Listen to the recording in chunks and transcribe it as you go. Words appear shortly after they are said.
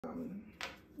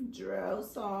drill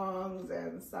songs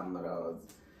and some of those.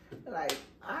 Like,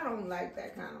 I don't like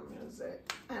that kind of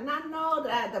music. And I know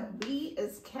that the beat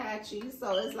is catchy,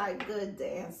 so it's like good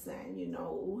dancing. You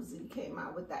know, Uzi came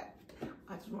out with that.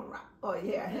 I just want to rock. Oh,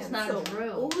 yeah, it's him not too.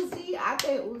 drill. Uzi, I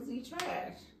think Uzi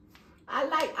trash. I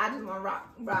like I Just Want to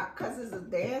Rock because it's a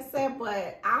dancer,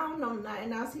 but I don't know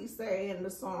nothing else he say in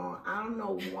the song. I don't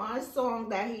know one song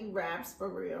that he raps for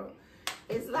real.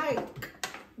 It's like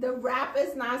the rap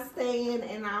is not staying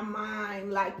in our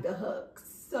mind like the hooks.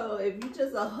 So if you're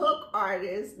just a hook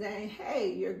artist, then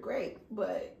hey, you're great.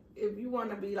 But if you want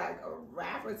to be like a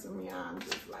rapper to me, I'm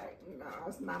just like, no,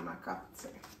 it's not my cup of tea.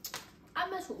 I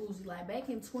mess with Uzi. Like back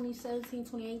in 2017,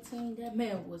 2018, that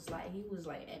man was like, he was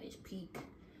like at his peak.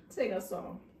 Sing a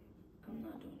song. I'm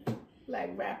not doing that.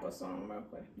 Like rap a song real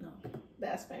quick. No.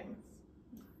 That's famous.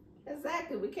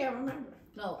 Exactly. We can't remember.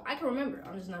 No, I can remember.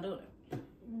 I'm just not doing it.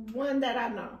 One that I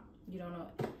know. You don't know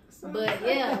it. But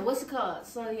yeah, what's it called?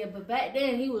 So yeah, but back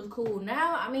then he was cool.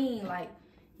 Now, I mean, like,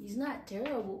 he's not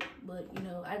terrible, but you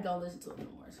know, I don't listen to him no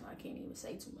more, so I can't even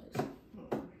say too much.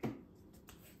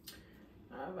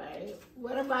 All right.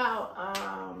 What about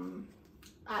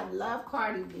I love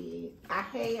Cardi B. I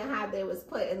hate how they was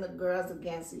putting the girls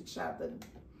against each other.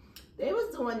 They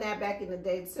was doing that back in the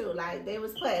day too. Like they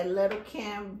was putting Little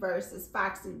Kim versus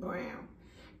Foxy Brown.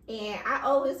 And I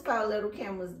always felt Little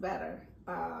Kim was better.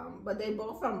 But they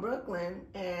both from Brooklyn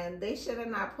and they should have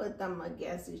not put them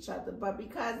against each other. But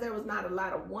because there was not a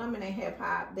lot of women in hip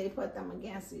hop, they put them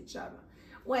against each other.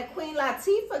 When Queen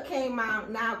Latifah came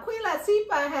out, now Queen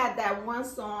Latifah had that one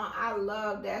song. I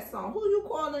love that song. Who you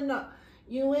calling up?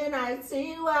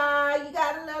 UNITY, you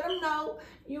gotta let them know.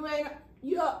 Here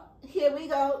we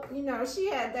go. You know, she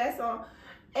had that song.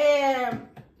 And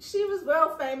she was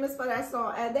real famous for that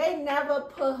song. And they never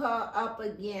put her up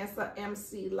against an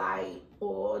MC Lyte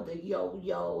or the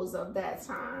Yo-Yos of that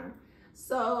time.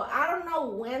 So I don't know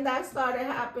when that started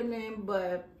happening,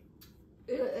 but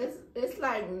it's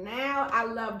like now I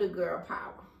love the girl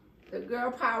power. The girl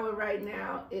power right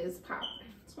now is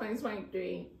popping.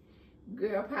 2023.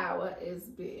 Girl power is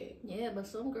big. Yeah, but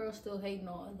some girls still hating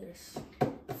on others.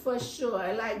 For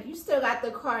sure. Like, you still got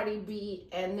the Cardi B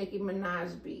and Nicki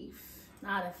Minaj beef.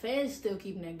 Nah, the fans still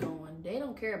keeping that going. They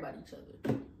don't care about each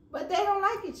other. But they don't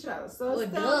like each other. So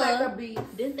it's still like a beef.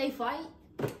 Didn't they fight?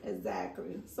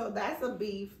 Exactly. So that's a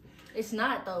beef. It's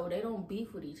not, though. They don't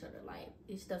beef with each other. Like,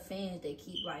 it's the fans that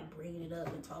keep, like, bringing it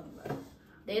up and talking about it.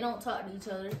 They don't talk to each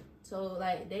other. So,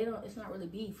 like, they don't, it's not really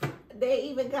beef. They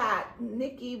even got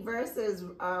Nicki versus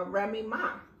Remy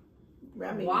Ma.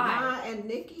 Remy Ma and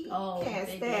Nicki can't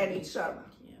stand each other.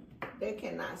 Yeah. They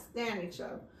cannot stand each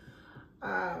other.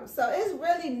 So it's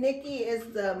really Nicki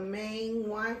is the main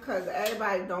one because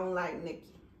everybody don't like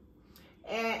Nicki.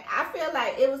 And I feel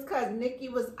like it was because Nicki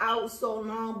was out so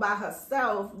long by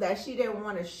herself that she didn't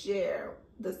want to share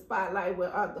the spotlight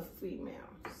with other females.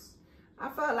 I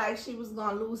felt like she was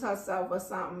going to lose herself or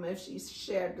something if she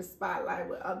shared the spotlight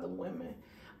with other women.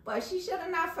 But she should have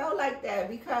not felt like that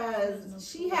because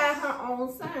she had her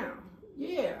own sound.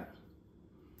 Yeah.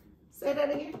 Say that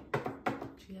again.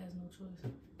 She has no choice.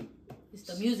 It's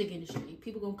the music industry.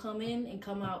 People gonna come in and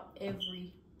come out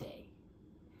every day.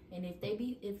 And if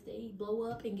they blow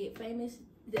up and get famous,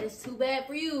 that's too bad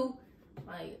for you.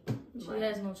 Like, she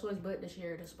has no choice but to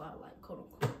share the spotlight, quote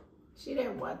unquote. She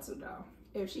didn't want to though.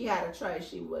 If she had a choice,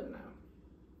 she wouldn't have.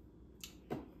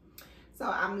 So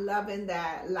I'm loving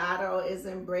that Lotto is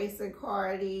embracing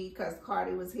Cardi because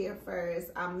Cardi was here first.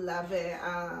 I'm loving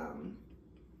how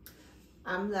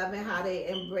they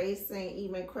embracing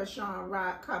even Krishan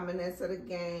Rock coming into the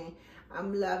game.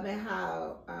 I'm loving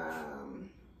how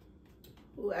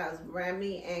who else?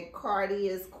 Remy and Cardi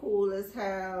is cool as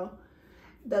hell.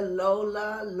 The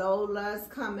Lola's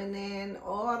coming in.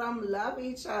 All of them love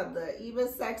each other. Even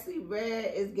Sexy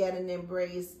Red is getting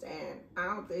embraced, and I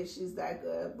don't think she's that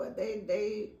good, but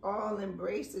they all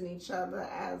embracing each other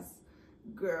as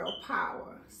girl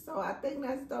power. So I think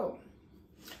that's dope.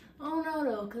 I don't know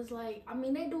though, cause like, I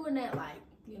mean, they doing that like,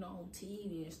 you know,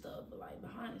 TV and stuff, but like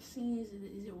behind the scenes,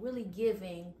 is it really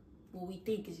giving what we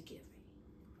think is giving?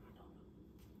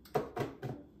 I don't know.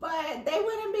 But they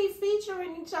wouldn't be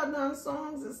featuring each other on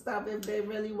songs and stuff if they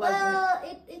really wasn't. Well,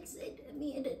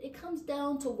 it comes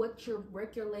down to what your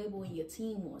record label and your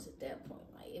team wants at that point.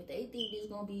 Like, if they think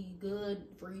it's gonna be good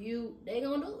for you, they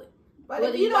gonna do it. But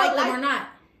whether if you you don't like them or not.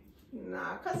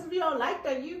 Nah, because if you don't like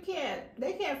them,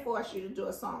 they can't force you to do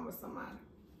a song with somebody.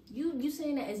 You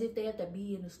saying that as if they have to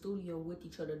be in the studio with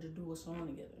each other to do a song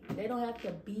together. They don't have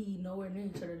to be nowhere near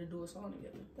each other to do a song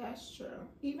together. That's true.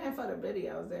 Even for the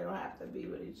videos, they don't have to be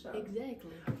with each other.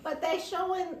 Exactly. But they're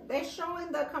showing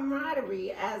the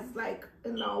camaraderie as like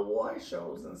in the award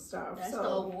shows and stuff. That's the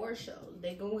award shows.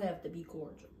 They gonna have to be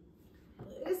cordial.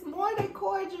 It's more than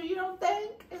cordial, you don't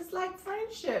think? It's like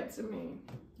friendship to me.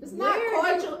 It's not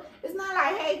cordial. It's not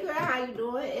like, hey girl, how you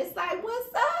doing? It's like, what's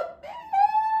up, man?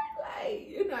 Like,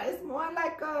 you know, it's more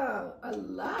like a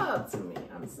love to me,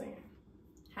 I'm saying.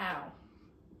 How?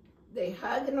 They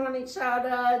hugging on each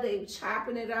other, they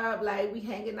chopping it up, like we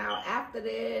hanging out after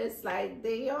this, like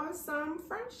they on some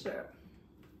friendship.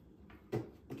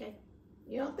 Okay.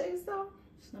 You don't think so?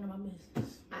 It's none of my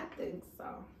business. I think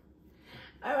so.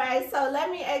 All right, so let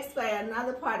me explain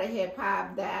another part of hip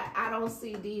hop that I don't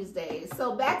see these days.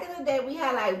 So back in the day, we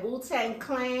had like Wu-Tang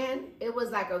Clan. It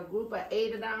was like a group of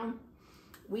 8 of them.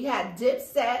 We had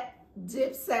Dipset.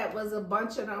 Dipset was a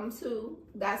bunch of them too.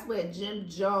 That's where Jim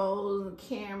Jones,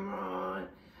 Cameron,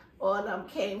 all of them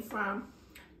came from.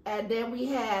 And then we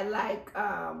had like,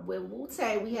 with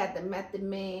Wu-Tang, we had the Method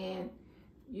Man,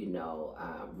 you know,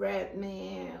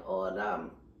 Redman, all of them,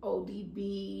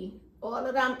 ODB. All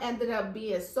of them ended up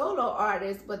being solo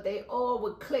artists, but they all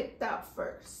were clicked up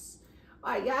first.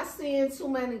 Are y'all seeing too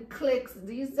many clicks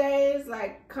these days,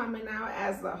 like coming out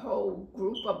as a whole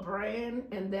group of brand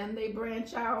and then they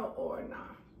branch out, or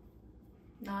nah?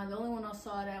 Nah, the only one I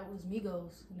saw that was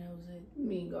Migos, and that was it.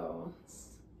 Migos.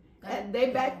 And they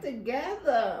back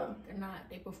together. They're not.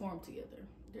 They perform together.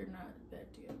 They're not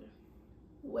back together.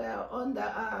 Well, on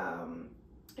the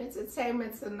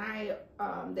Entertainment Tonight,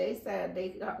 they said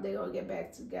they gonna get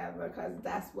back together because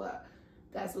that's what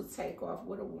take off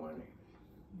with a warning.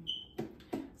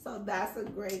 So that's a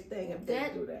great thing if they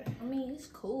do that. I mean, it's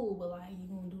cool, but like you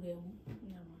gonna do that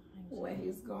when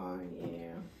he's gone?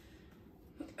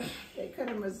 Yeah, they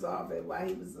couldn't resolve it while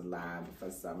he was alive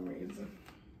for some reason.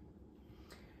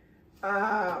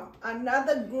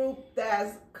 Another group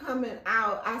that's coming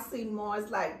out, I see more as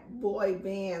like boy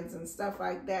bands and stuff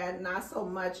like that, not so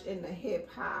much in the hip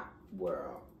hop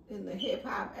world. In the hip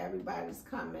hop, everybody's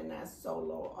coming as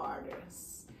solo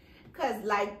artists. Cause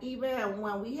like even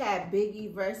when we had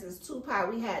Biggie versus Tupac,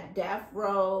 we had Death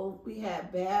Row, we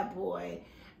had Bad Boy.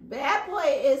 Bad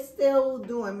Boy is still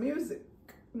doing music,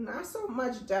 not so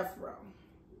much Death Row,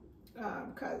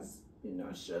 cause you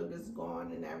know, Sugar's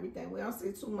gone and everything. We don't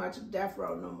see too much Death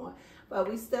Row no more. But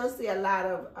we still see a lot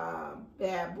of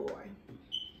Bad Boy.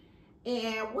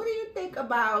 And what do you think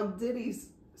about Diddy's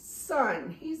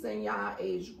son? He's in y'all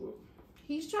age group.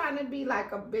 He's trying to be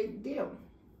like a big deal.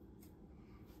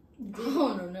 I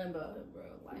don't know nothing about it, bro.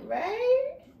 Like,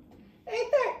 right?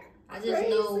 Ain't that crazy?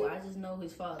 I just know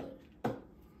his father.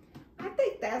 I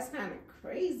think that's kind of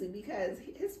crazy because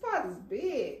his father's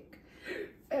big.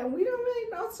 And we don't really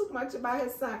know too much about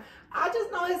his son. I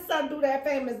just know his son do that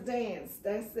famous dance.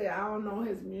 That's it. I don't know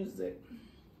his music.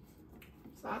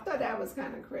 So I thought that was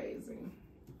kind of crazy.